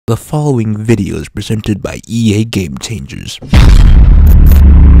The following video is presented by EA Game Changers. Yo,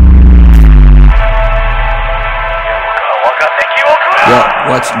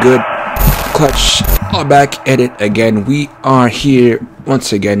 what's good? Clutch, all back at it again. We are here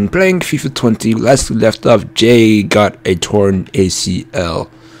once again playing FIFA 20. Last we left off, Jay got a torn ACL.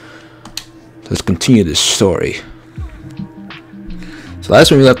 Let's continue this story. So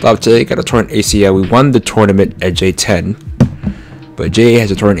last when we left off, Jay got a torn ACL. We won the tournament at J10, but Jay has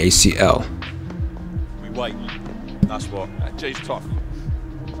a torn ACL. We wait. That's what. Jay's tough.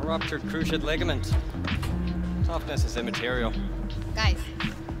 A ruptured cruciate ligament. Toughness is immaterial. Guys.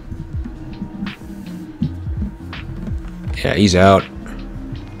 Yeah, he's out.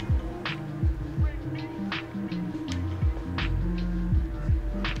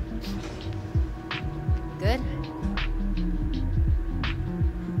 Good?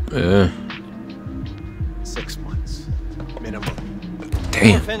 6 months. Minimum.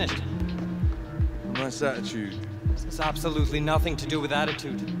 Damn. We're finished. Nice attitude. This has absolutely nothing to do with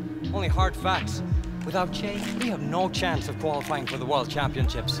attitude. Only hard facts. Without Jay, we have no chance of qualifying for the World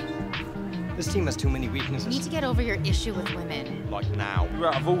Championships. This team has too many weaknesses. You need to get over your issue with women. Like now. You're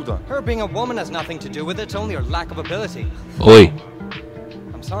out of order. Her being a woman has nothing to do with it. It's only her lack of ability. Oi.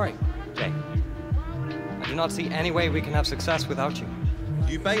 I'm sorry, Jay. I do not see any way we can have success without you.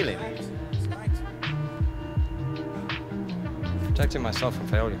 You bailing? Protecting myself from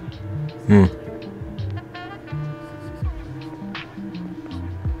failure.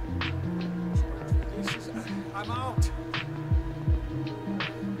 I'm out.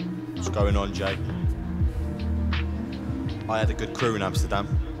 What's going on, Jay? I had a good crew in Amsterdam.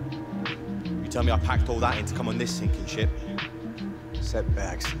 You tell me I packed all that in to come on this sinking ship?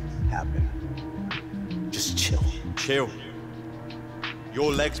 Setbacks happen. Just chill. Chill.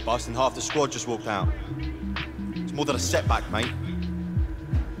 Your legs bust and half the squad just walked out. It's more than a setback, mate.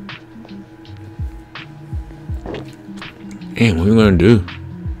 Damn, what are we gonna do?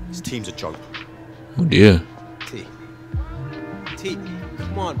 This team's a joke. Oh dear. T,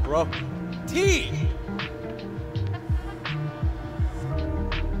 come on, bro. T!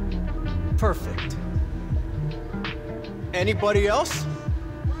 Perfect. Anybody else?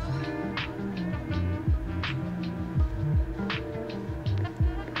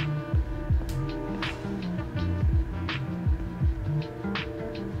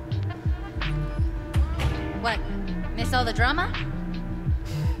 What? Miss all the drama?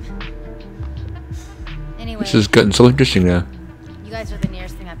 Anyway, This is getting so interesting now. you guys are the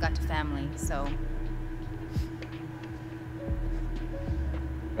nearest thing I've got to family, so...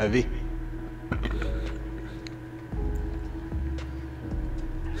 Evie?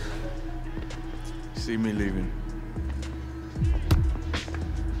 See me leaving.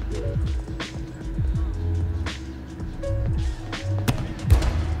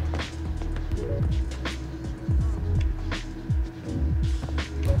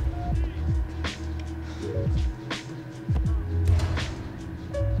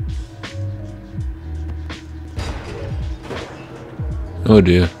 Oh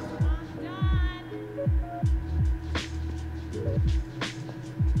dear.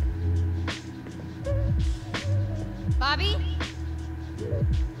 Bobby?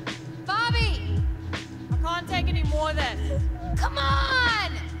 Bobby! I can't take any more of this. Come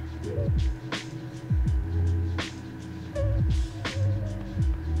on!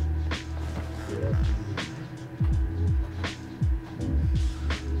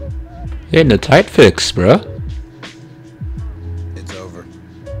 Getting a tight fix, bruh. It's over.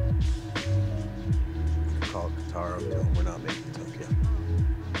 Call Kotaro, tell him we're not making Tokyo.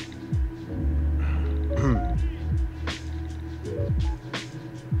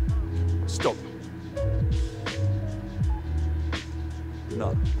 Stop.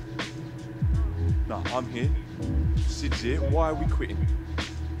 No. No, I'm here. Sid's here. Why are we quitting?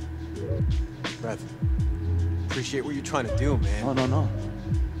 Rev, appreciate what you're trying to do, man. No.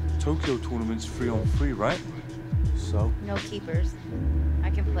 Tokyo tournament's 3-on-3, right? So, No keepers. I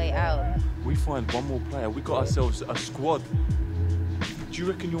can play out. we find one more player. We got ourselves a squad. Do you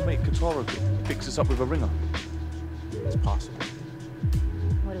reckon your mate Kotaro could fix us up with a ringer? It's possible.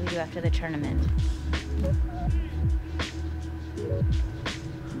 What do we do after the tournament?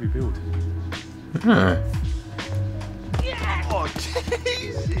 Rebuild. Huh. Oh,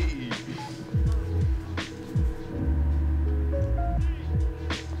 Daisy!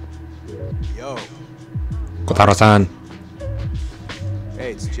 Yo, Kotaro-san.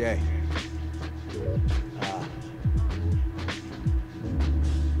 hey, it's Jay.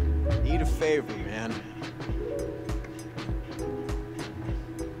 Need a favor, man.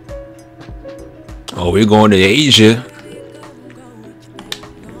 Oh, we're going to Asia.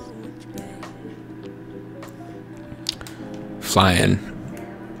 flying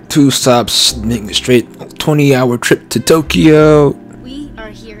 2 stops, making a straight 20-hour trip to Tokyo. We are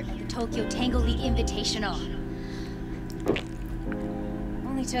here at the Tokyo Tango League Invitational.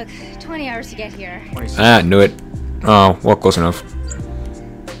 Only took 20 hours to get here. Ah, knew it. Oh, well, close enough.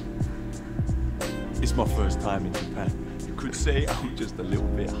 It's my first time in Japan. You could say I'm just a little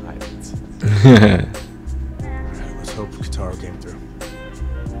bit hyped. Let's hope Kotaro came through.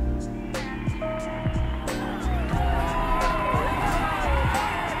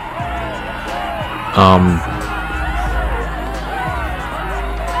 Amazing.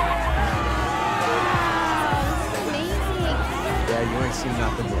 Yeah, you ain't seen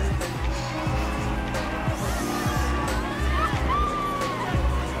nothing yet.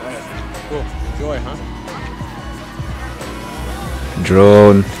 Alright, cool. Enjoy, huh?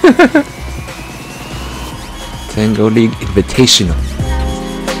 Drone. Tango League Invitational.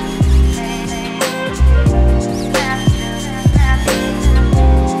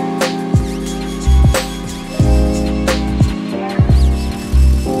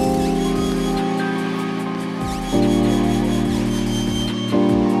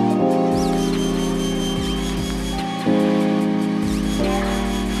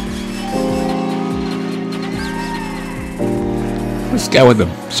 This guy with the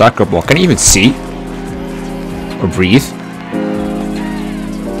soccer ball, can he even see? Or breathe?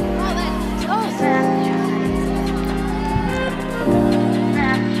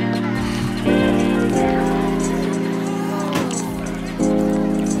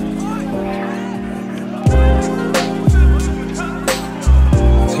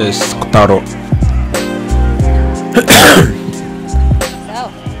 This is Kotaro. So,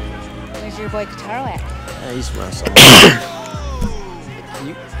 where's your boy Kotaro at? Yeah, he's around somewhere. Can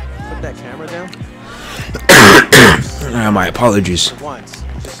you put that camera down? My apologies. Once.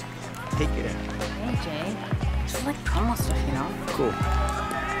 Just take it in. Hey, Jay. This is like promo stuff, you know? Cool.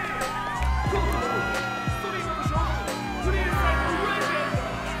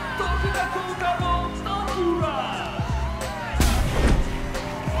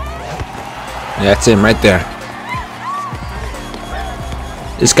 That's him right there.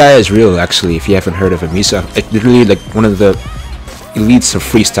 This guy is real, actually, if you haven't heard of him. He's like literally like one of the elites of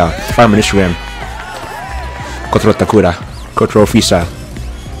freestyle. Find him on Instagram. Kotaro Tokuda. Kotaro Freestyle.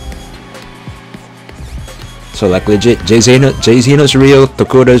 So like legit, Jay Zeno's real,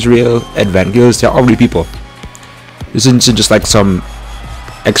 Tokuda's real, Ed Van Gils, they're all real people. This isn't just like some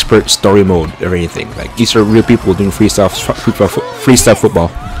expert story mode or anything. Like these are real people doing freestyle football.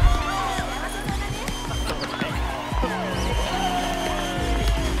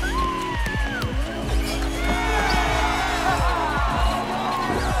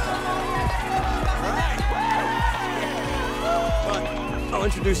 I'll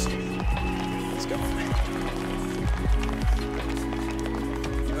introduce you. Let's go.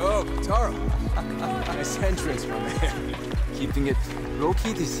 Yo, Kotaro. Nice entrance, my man. Keeping it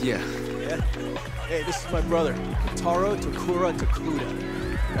low-key this year. Yeah? Hey, this is my brother, Kotaro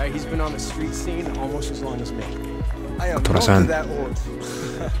Tokuda. Right, he's been on the street scene almost as long as me. I am Kotaro-san. not that old.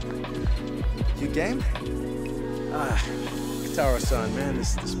 You game? Kotaro-san, man,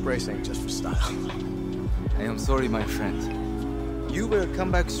 this brace ain't just for style. I am sorry, my friend. You will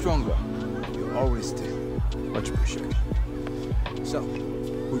come back stronger. You always do. Much appreciated. So,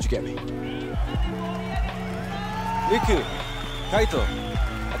 who'd you get me? Riku, Kaito,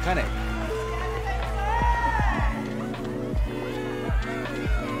 Akane.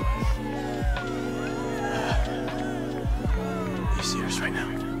 Are you serious right now?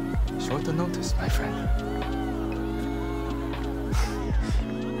 Short notice, my friend.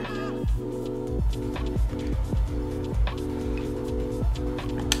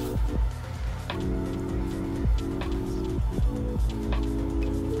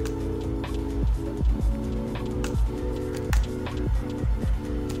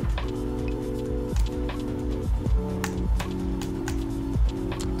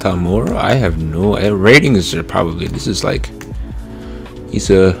 Tamura? I have no ratings are probably this is like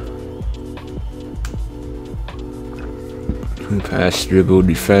he's a pass, dribble,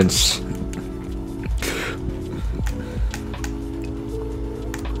 defense.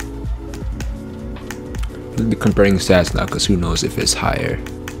 We'll be comparing stats now because who knows if it's higher.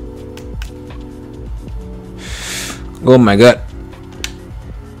 Oh my god.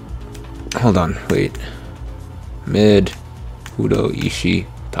 Hold on, wait. Mid, Udo, Ishii,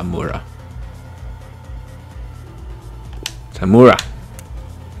 Tamura.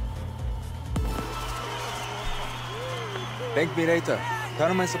 Thank me later.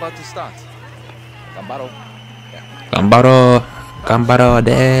 Tournament's about to start. Gambaro. Gambaro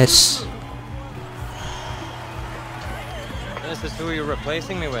desu. this is who you're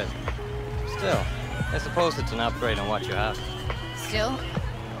replacing me with. Still, I suppose it's an upgrade on what you have. Still?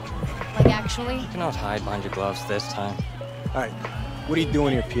 Like, actually? You cannot hide behind your gloves this time. Alright, what are you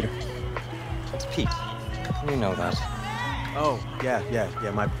doing here, Peter? It's Pete. You know that. Oh,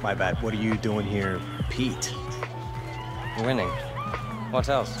 yeah, my bad. What are you doing here, Pete? Winning. What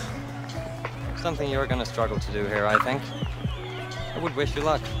else? Something you're gonna struggle to do here, I think. I would wish you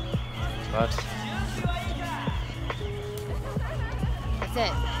luck, but... That's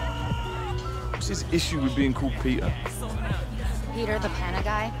it. What's his issue with being called Peter? Peter the Panna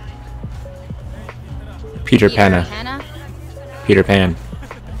guy? Peter Panna. Panna? Peter Pan.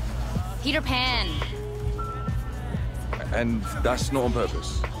 Peter Pan. And that's not on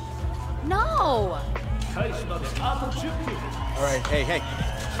purpose. No! Alright, hey,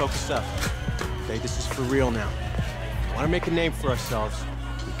 focus up. Okay, this is for real now. We want to make a name for ourselves.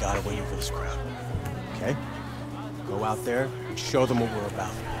 We gotta win over this crowd. Okay? Go out there and show them what we're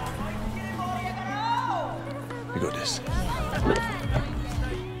about. We got this.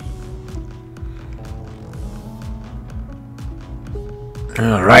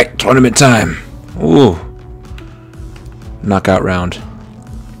 Alright, tournament time. Ooh. Knockout round.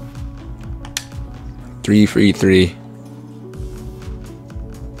 3-3-3.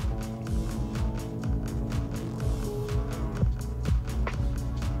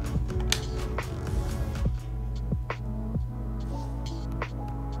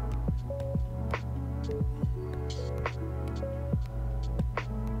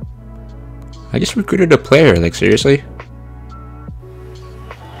 I just recruited a player, like seriously?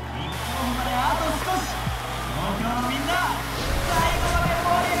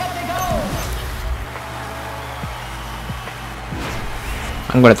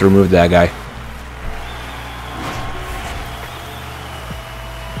 I'm gonna have to remove that guy.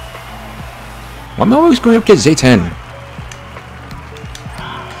 Why am I always going up to Z10?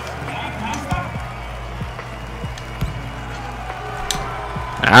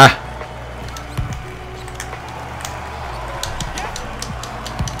 Ah!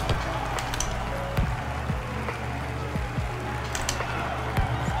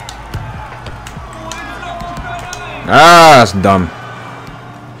 Ah, that's dumb.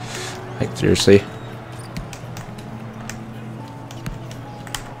 Like, seriously?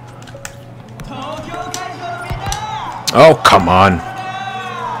 Oh, come on.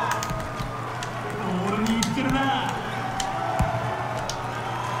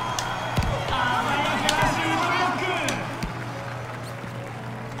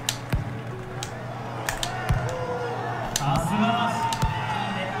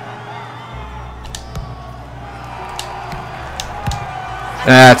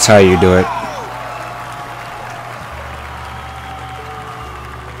 That's how you do it.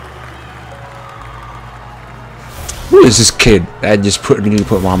 Who is this kid that just put me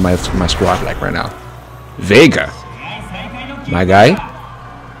on my squad like right now? Vega, my guy.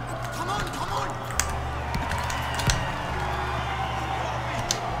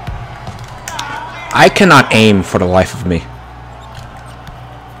 I cannot aim for the life of me.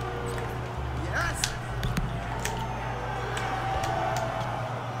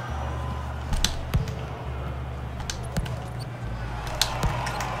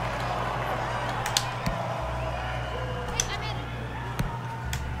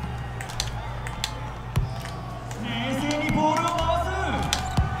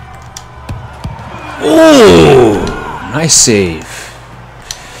 Oh, nice save.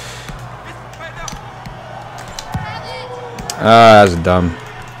 Ah, that's dumb.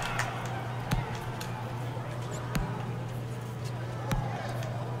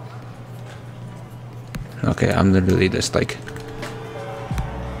 Okay, I'm literally just like...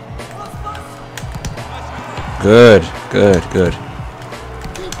 Good.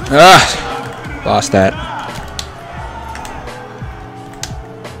 Ah, lost that.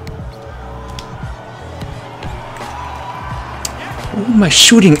 Who am I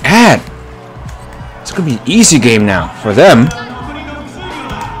shooting at? It's gonna be an easy game now for them.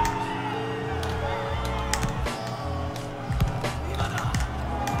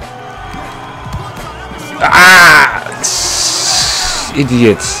 Ah!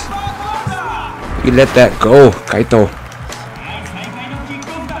 Idiots. You let that go, Kaito.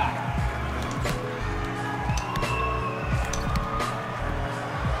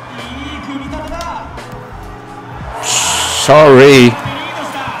 Sorry.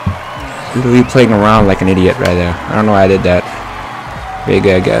 Literally playing around like an idiot right there. I don't know why I did that.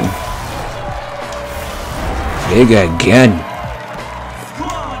 Vega again. Vega again.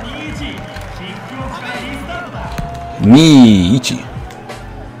 Miichi.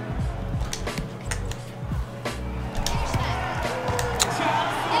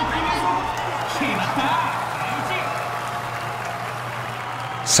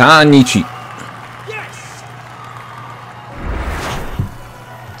 Tanichi.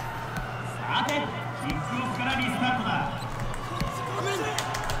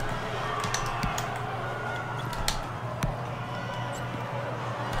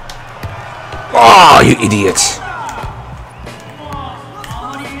 Oh, you idiot.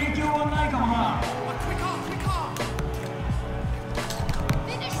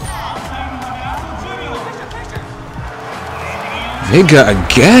 Vega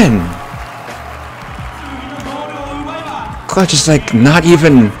again. Clutch is like not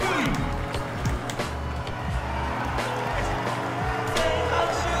even.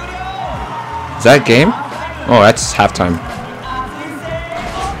 Is that game? Oh, that's halftime.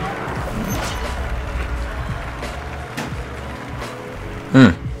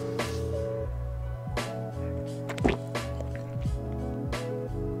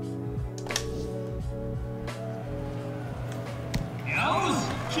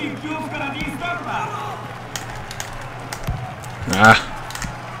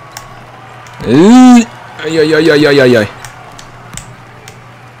 Ay, ay, ay, ay, ay, ay, ay.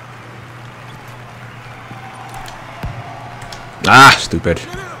 Ah, stupid.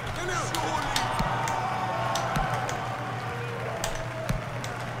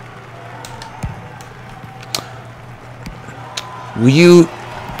 Will you?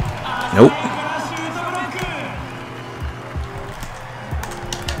 Nope.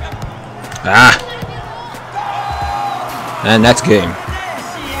 Ah. And that's game.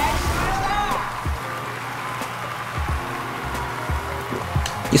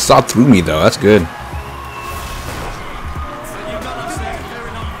 He saw through me though, that's good.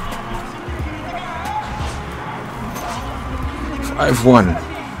 I've won.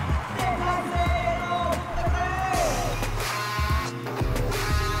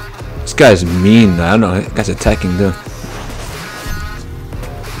 This guy's mean. I don't know. This guy's attacking though.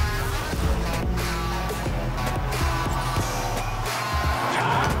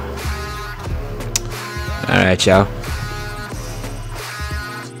 Alright, Chow.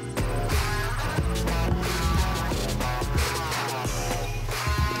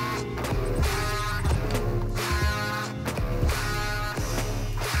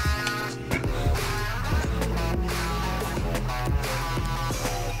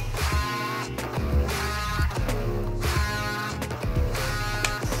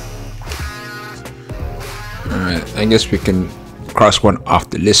 Alright, I guess we can cross one off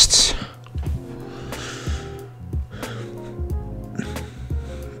the list.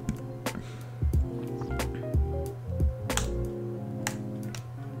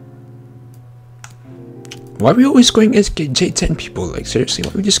 Why are we always going against J10 people? Like, seriously,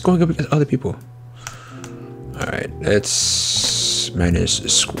 why are we just going up against other people? Alright, let's manage the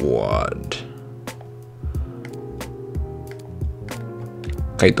squad.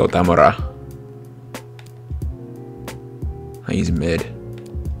 Kaito Tamura. He's mid.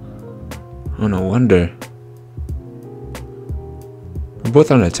 Oh, no wonder. We're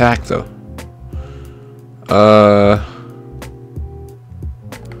both on attack, though.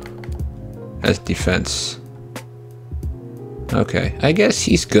 That's defense. Okay, I guess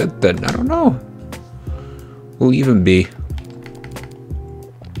he's good then. I don't know. Who'll even be?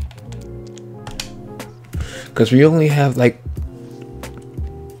 Because we only have like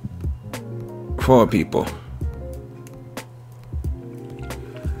 4 people.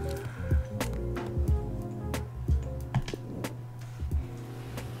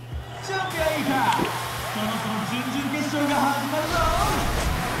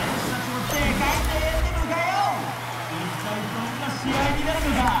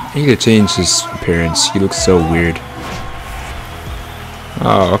 I need to change his appearance. He looks so weird.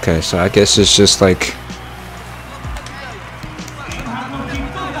 Oh, okay. So I guess it's just like...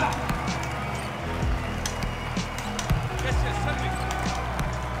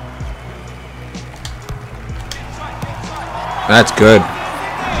 That's good.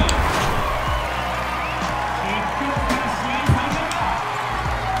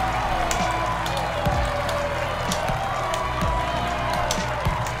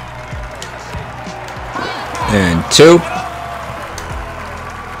 And 2.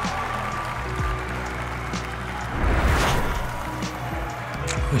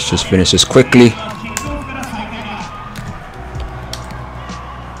 Let's just finish this quickly.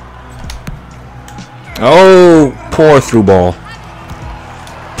 Oh, poor through ball.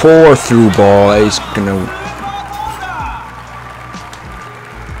 Poor through ball. He's gonna...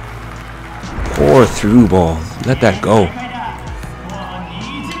 Poor through ball. Let that go.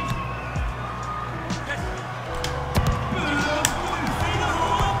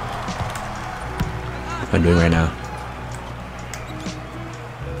 What am I doing right now?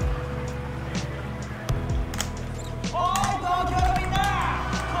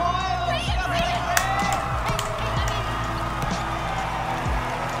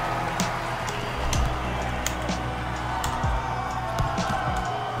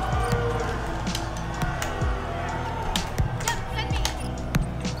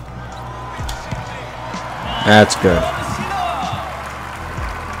 That's good.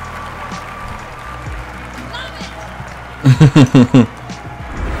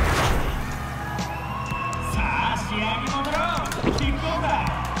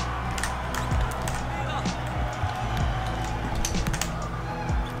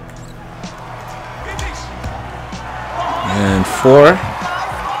 And 4.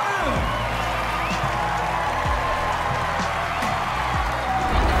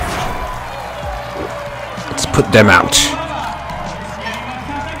 Let's put them out.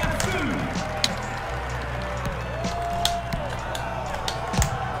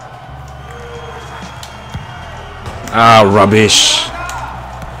 Ah, rubbish.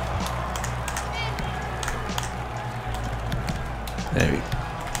 There we go.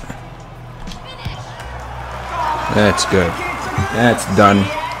 That's good. That's done.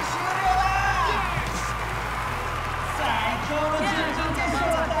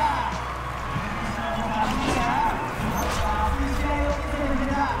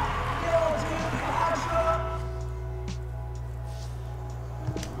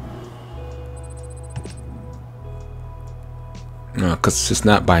 No, because it's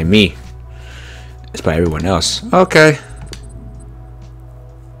not by me. It's by everyone else. Okay.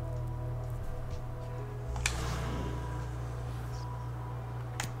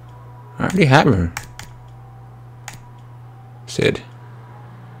 I already have her. Sid.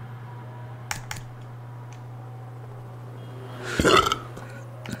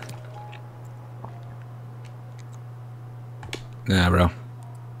 Nah, bro.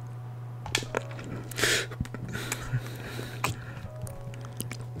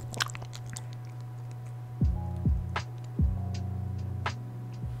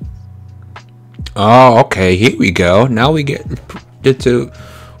 Oh, okay. Here we go. Now we get to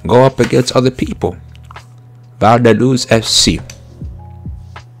go up against other people. Valdaluz FC.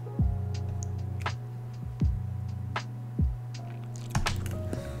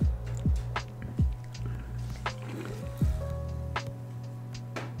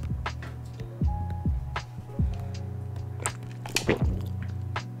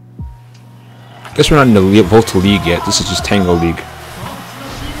 Guess we're not in the VOLTA League yet. This is just Tango League.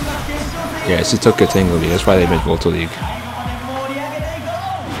 Yeah, it's just Tokyo Tango League. That's why they made VOLTA League.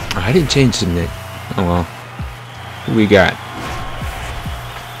 Oh, I didn't change the nick. Oh well. Who we got?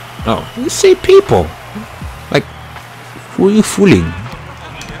 Oh, you see people. Like, who are you fooling?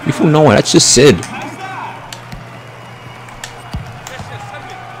 You fool no one. That's just Sid.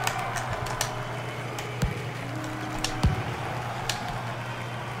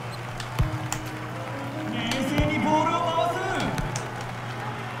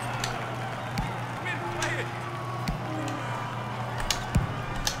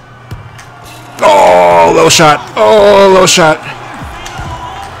 Oh, low shot. Oh, low shot.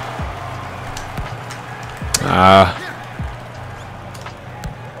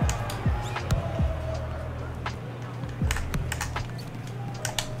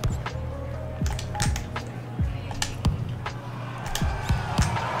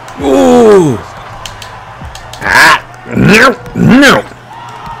 Ooh. Ah. No. No.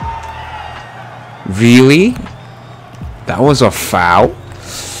 Really? That was a foul?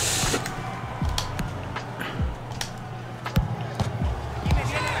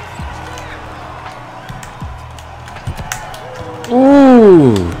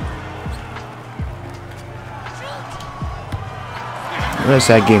 Ooh. Where's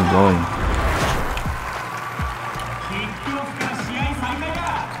that game going?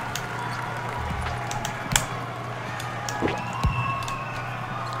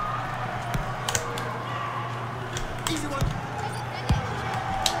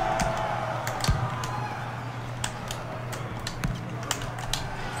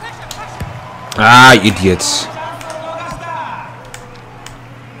 Ah, idiots.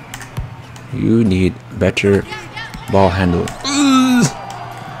 You need better ball handling.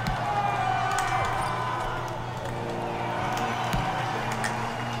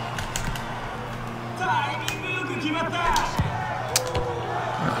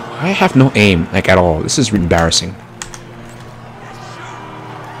 I have no aim, like at all. This is embarrassing.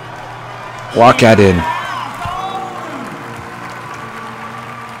 Walk at in.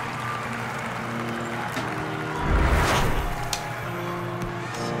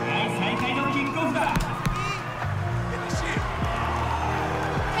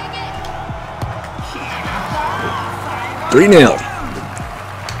 Three 0.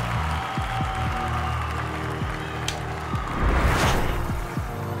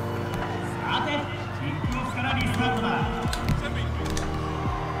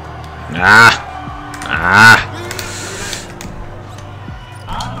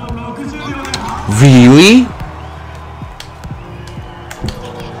 Really?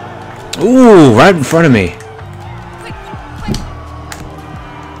 Ooh, right in front of me.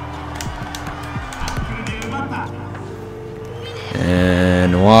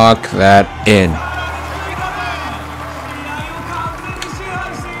 And walk that in.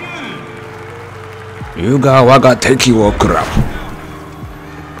 Yuga waga teki wo kurau.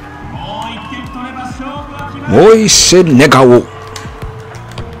 Moisin negawo.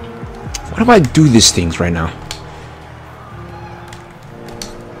 Why do I do these things right now?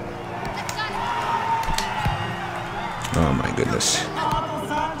 Oh my goodness.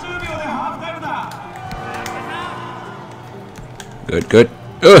 Good, good.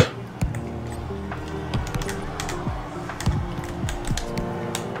 Ugh.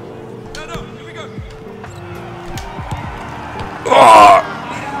 Oh, I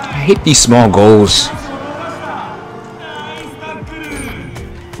hate these small goals.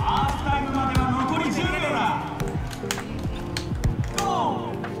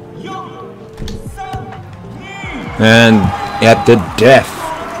 And at the death.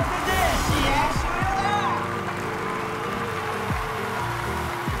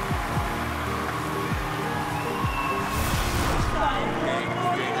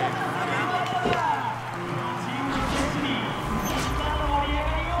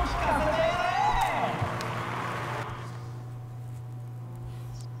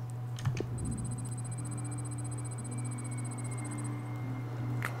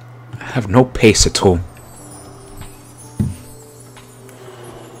 I have no pace at all.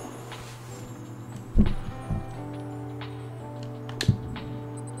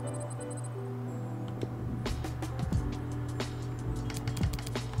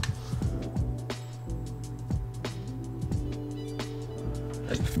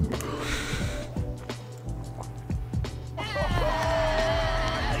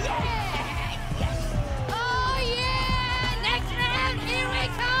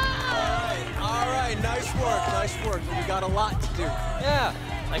 Nice work, but we got a lot to do. Yeah,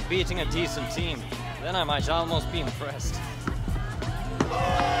 like beating a decent team. Then I might almost be impressed.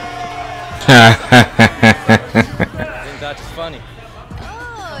 I think that's funny.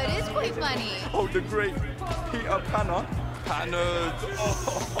 Oh, it is quite funny. Oh, the great Peter Panner. Panners.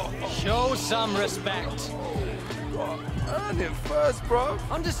 Oh. Show some respect. Earn it first, bro.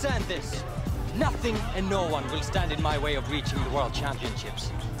 Understand this. Nothing and no one will stand in my way of reaching the World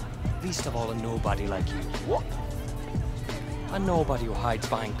Championships. Least of all a nobody like you. What? A nobody who hides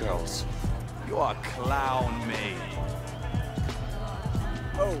behind girls. You are a clown, mate.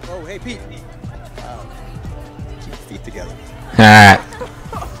 Oh, hey, Pete. Keep your feet together.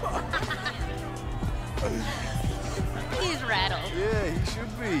 He's rattled. Yeah, he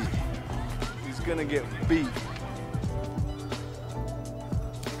should be. He's gonna get beat.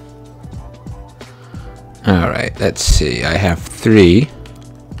 Alright, let's see. I have 3.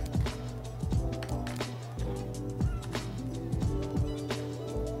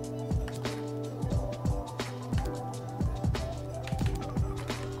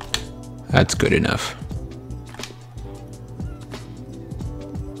 That's good enough.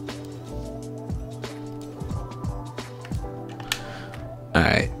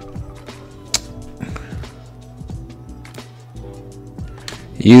 Alright.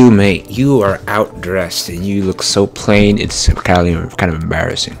 You, mate, you are outdressed and you look so plain, it's kind of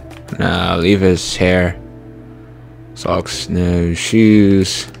embarrassing. Now, leave his hair. Socks, no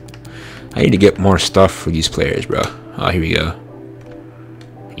shoes. I need to get more stuff for these players, bro. Oh, here we go.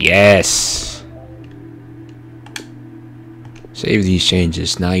 Yes! Save these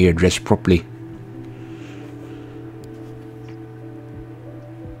changes. Now you're dressed properly.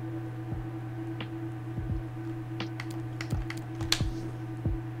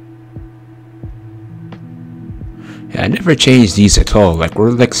 Yeah, I never changed these at all. Like, we're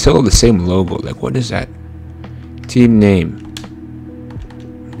like still the same logo. Like, what is that? Team name.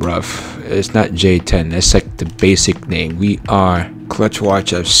 Bruv. It's not J10. It's like the basic name. We are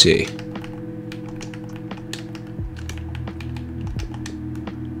CLTCHWTCH FC.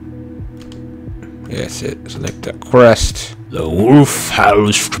 That's it. Select the crest. The wolf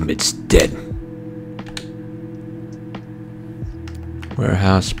howls from its den.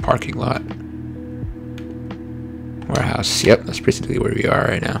 Warehouse parking lot. Warehouse. Yep, that's basically where we are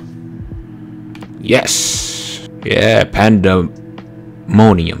right now. Yes. Yeah,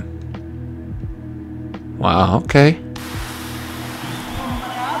 pandemonium. Wow, okay.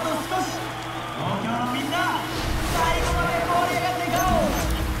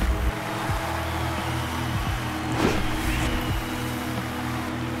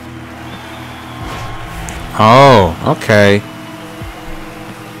 Oh, okay.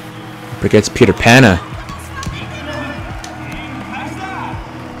 Up against Peter Panna.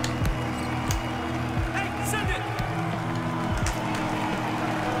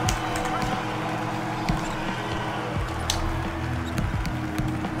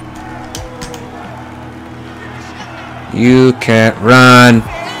 You can't run.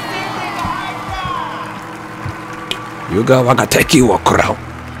 Yuga Wagateki wo kurao.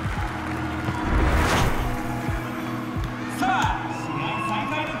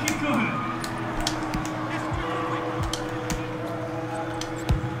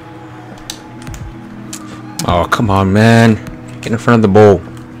 Oh, come on, man. Get in front of the ball.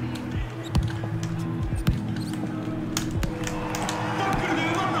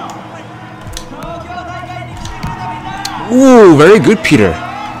 Ooh, very good, Peter.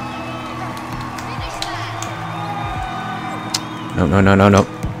 No.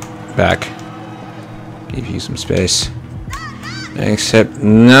 Back. Give you some space. Except,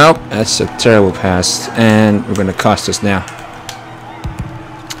 nope. That's a terrible pass. And we're going to cost us now.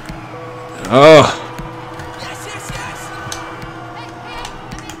 Oh.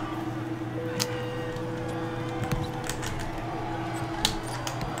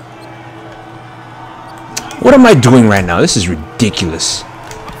 What am I doing right now? This is ridiculous.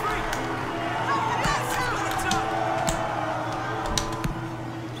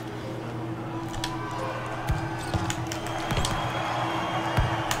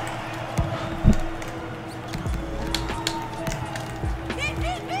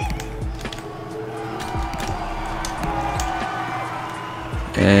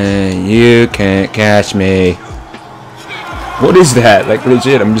 And you can't catch me. What is that? Like,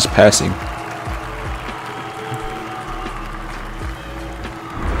 legit, I'm just passing.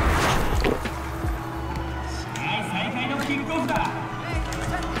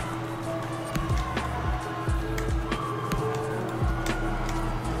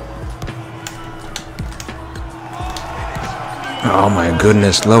 Oh my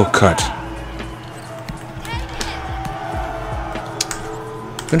goodness, low cut.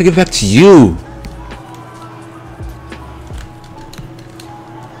 I'm gonna give it back to you.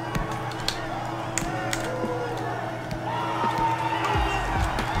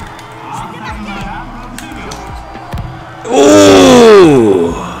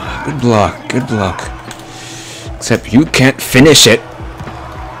 Ooh, good block. Except you can't finish it.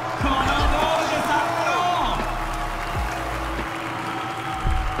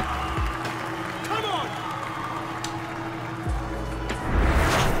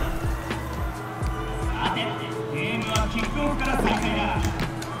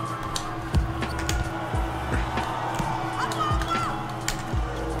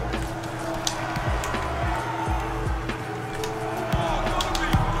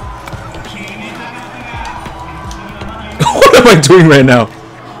 What am I doing right now?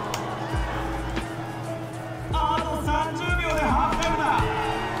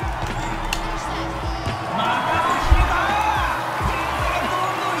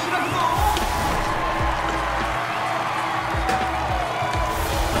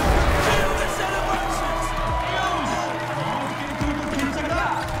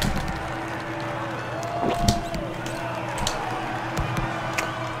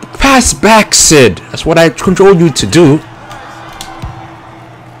 Pass back, Sid. That's what I controlled you to do.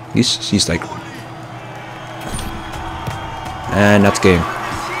 He's like, and that's game.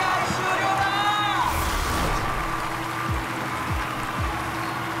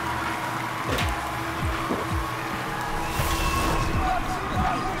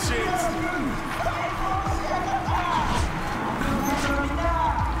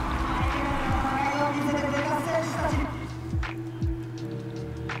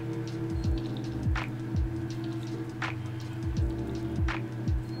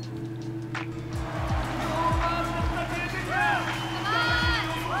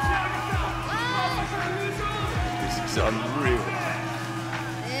 It's unreal.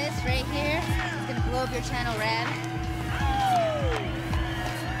 This right here is gonna blow up your channel, Rad.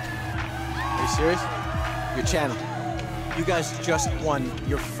 Are you serious? Your channel. You guys just won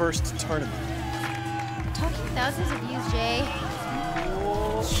your first tournament. Talking thousands of views, Jay.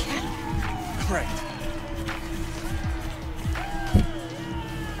 Correct.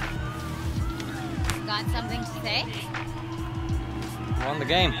 Got something to say? Won the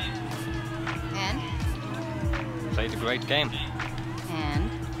game. And? Played a great game.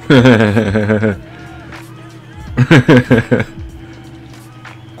 And?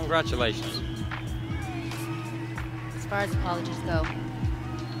 Congratulations. As far as apologies go,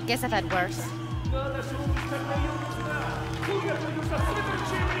 guess I've had worse.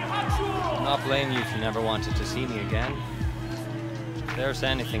 I'll not blame you if you never wanted to see me again. If there's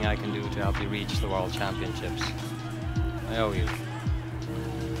anything I can do to help you reach the World Championships, I owe you.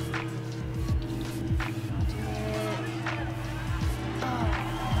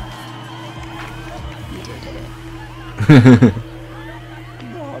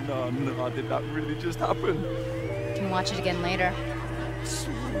 No, did that really just happen? can watch it again later.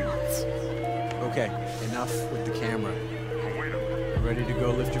 Okay, enough with the camera. Ready to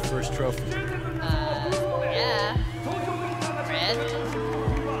go lift your first trophy? Yeah. Red?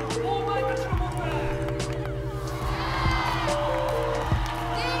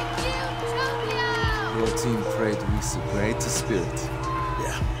 Your team played with a great spirit.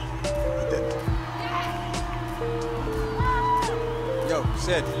 Yeah, it did. Yo,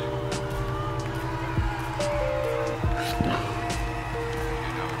 Sid.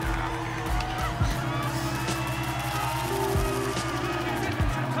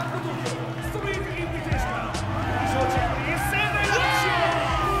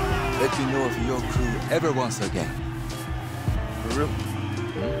 Let me know if your crew ever wants again. For real?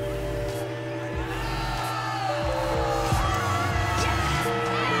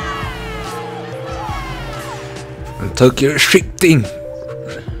 Tokyo Street thing.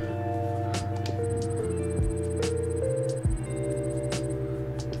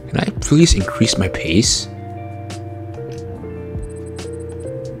 Can I please increase my pace?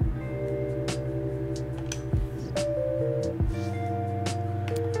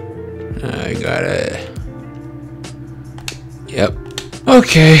 I gotta... Yep.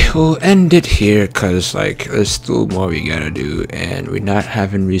 Okay, we'll end it here because like there's still more we gotta do and we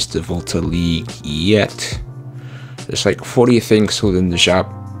haven't reached the VOLTA League yet. There's like 40 things sold in the shop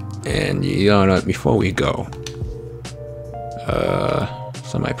and you know before we go.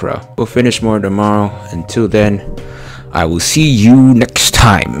 Semi-pro. We'll finish more tomorrow. Until then, I will see you next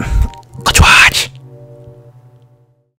time.